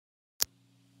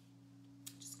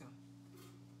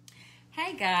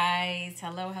Hey guys,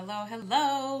 hello.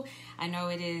 I know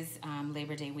it is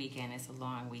Labor Day weekend. It's a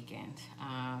long weekend.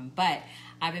 But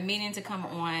I've been meaning to come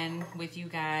on with you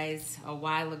guys a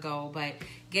while ago, but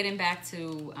getting back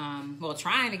to,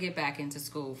 trying to get back into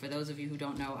school. For those of you who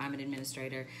don't know, I'm an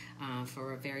administrator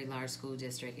for a very large school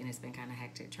district, and it's been kind of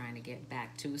hectic trying to get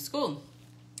back to school.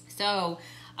 So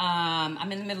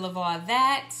I'm in the middle of all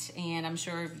that, and I'm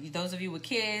sure those of you with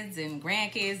kids and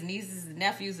grandkids, nieces and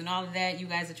nephews and all of that, you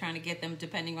guys are trying to get them,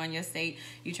 depending on your state,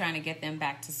 you're trying to get them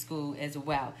back to school as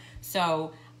well.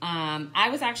 So I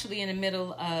was actually in the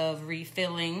middle of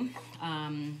refilling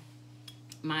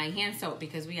my hand soap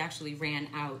because we actually ran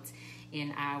out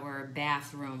in our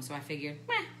bathroom. So I figured,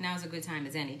 now's a good time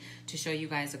as any to show you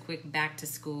guys a quick back to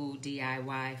school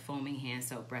DIY foaming hand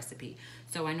soap recipe.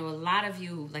 So I know a lot of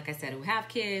you, like I said, who have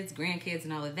kids, grandkids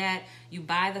and all of that, you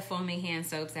buy the foaming hand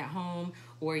soaps at home,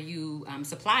 or you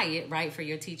supply it, right, for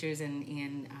your teachers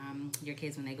and your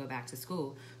kids when they go back to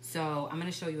school. So I'm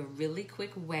going to show you a really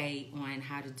quick way on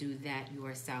how to do that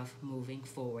yourself moving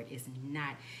forward. It's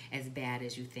not as bad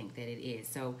as you think that it is.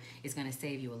 So it's going to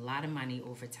save you a lot of money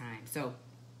over time. So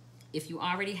if you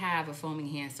already have a foaming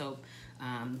hand soap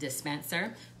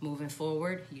dispenser, moving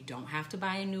forward, you don't have to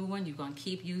buy a new one. You're going to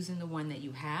keep using the one that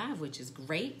you have, which is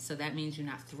great. So that means you're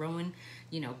not throwing,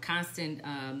 constant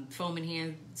foaming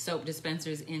hand soap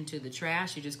dispensers into the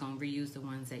trash. You're just going to reuse the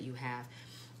ones that you have.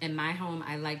 In my home,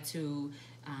 I like to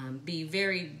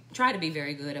try to be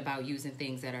very good about using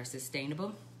things that are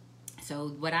sustainable. So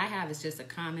what I have is just a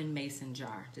common mason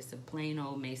jar, just a plain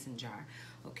old mason jar,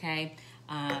 okay?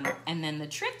 And then the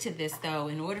trick to this, though,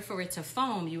 in order for it to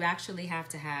foam, you actually have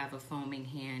to have a foaming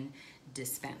hand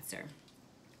dispenser.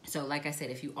 So like I said,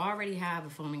 if you already have a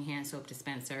foaming hand soap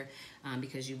dispenser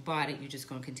because you bought it, you're just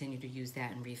going to continue to use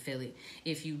that and refill it.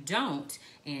 If you don't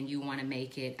and you want to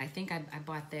make it, I think I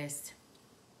bought this,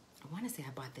 I want to say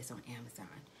I bought this on Amazon,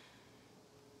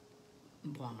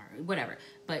 Walmart, whatever,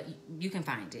 but you can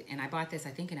find it. And I bought this, I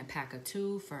think, in a pack of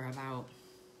 2 for about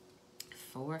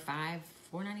 $4.99.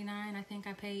 I think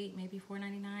I paid maybe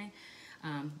 $4.99.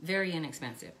 Very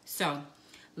inexpensive. So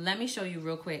let me show you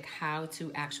real quick how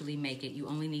to actually make it. You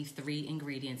only need 3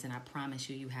 ingredients, and I promise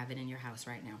you have it in your house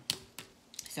right now.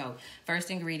 So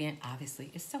first ingredient, obviously,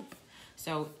 is soap.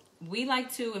 So we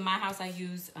like to, in my house, I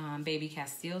use baby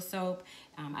Castille soap.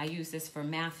 I use this for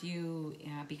Matthew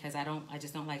because I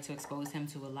just don't like to expose him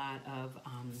to a lot of,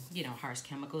 harsh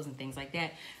chemicals and things like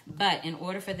that. But in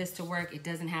order for this to work, it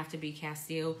doesn't have to be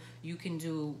Castille. You can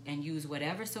do and use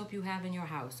whatever soap you have in your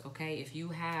house, okay? If you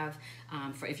have,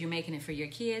 if you're making it for your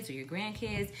kids or your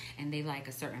grandkids and they like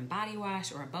a certain body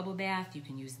wash or a bubble bath, you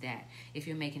can use that. If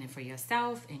you're making it for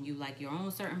yourself and you like your own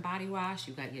certain body wash,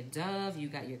 you got your Dove, you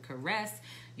got your Caress,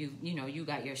 you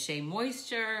got your Shea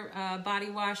Moisture body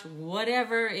wash,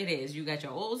 whatever it is. You got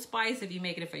your Old Spice if you're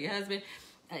making it for your husband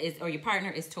or your partner,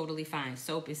 is totally fine.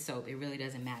 Soap is soap. It really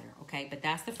doesn't matter, okay? But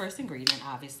that's the first ingredient,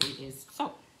 obviously, is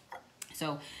soap.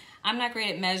 So I'm not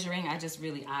great at measuring. I just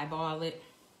really eyeball it.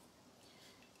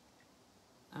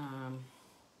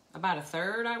 About a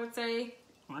third, I would say.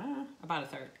 About a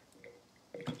third.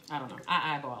 I don't know.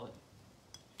 I eyeball it.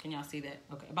 Can y'all see that?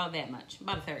 Okay, about that much.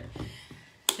 About a third.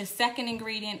 The second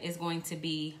ingredient is going to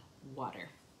be water.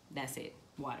 That's it,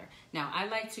 water. Now, I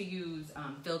like to use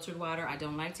filtered water. I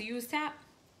don't like to use tap,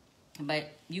 but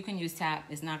you can use tap.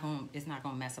 It's not going to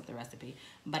mess up the recipe,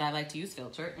 but I like to use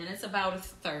filtered, and it's about a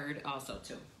third also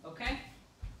too, okay?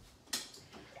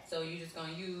 So you're just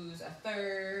going to use a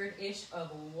third-ish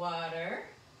of water.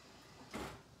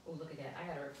 Oh, look at that. I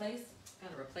got to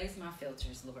replace my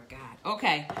filters, Lord God.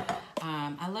 Okay.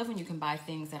 I love when you can buy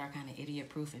things that are kind of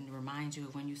idiot-proof and remind you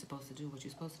of when you're supposed to do what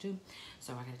you're supposed to do.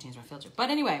 So I got to change my filter.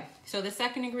 But anyway, so the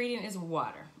second ingredient is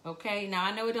water, okay? Now,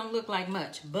 I know it don't look like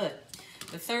much, but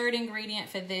the third ingredient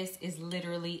for this is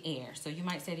literally air. So you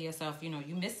might say to yourself,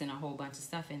 you're missing a whole bunch of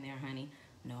stuff in there, honey.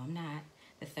 No, I'm not.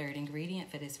 The third ingredient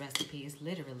for this recipe is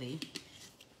literally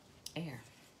air.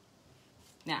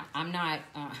 Now, I'm not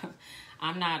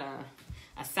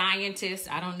a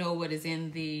scientist. I don't know what is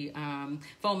in the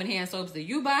foaming hand soaps that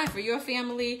you buy for your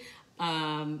family.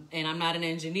 And I'm not an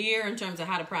engineer in terms of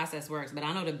how the process works, but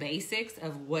I know the basics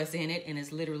of what's in it, and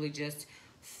it's literally just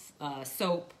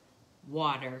soap,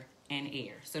 water, and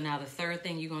air. So now the third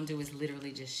thing you're going to do is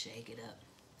literally just shake it up.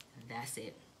 That's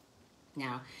it.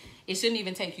 Now, it shouldn't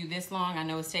even take you this long. I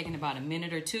know it's taking about a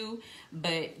minute or 2,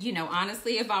 but,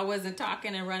 honestly, if I wasn't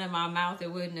talking and running my mouth,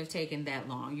 it wouldn't have taken that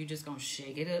long. You're just going to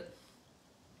shake it up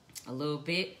a little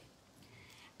bit,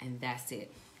 and that's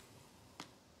it.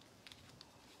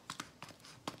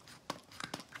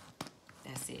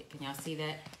 That's it. Can y'all see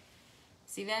that?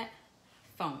 See that?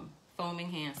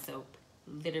 Foaming hand soap.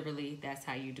 Literally, that's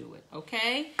how you do it,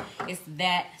 okay? It's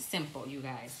that simple, you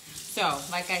guys. So,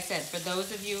 like I said, for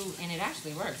those of you, and it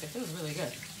actually works. It feels really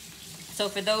good. So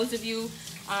for those of you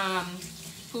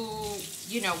who,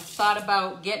 thought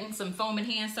about getting some foam and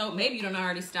hand soap, maybe you don't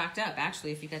already stocked up.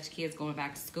 Actually, if you got your kids going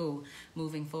back to school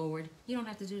moving forward, you don't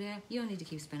have to do that. You don't need to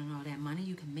keep spending all that money.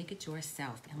 You can make it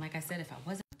yourself. And like I said, if I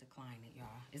wasn't decline it, y'all.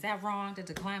 Is that wrong to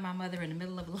decline my mother in the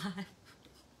middle of a live?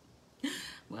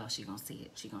 Well, she gonna see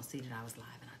it. She gonna see that I was live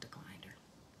and I declined her.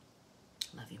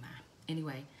 Love you, Ma.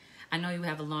 Anyway, I know you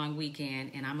have a long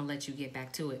weekend and I'm gonna let you get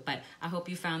back to it, but I hope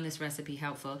you found this recipe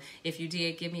helpful. If you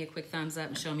did, give me a quick thumbs up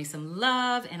and show me some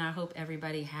love, and I hope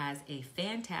everybody has a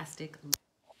fantastic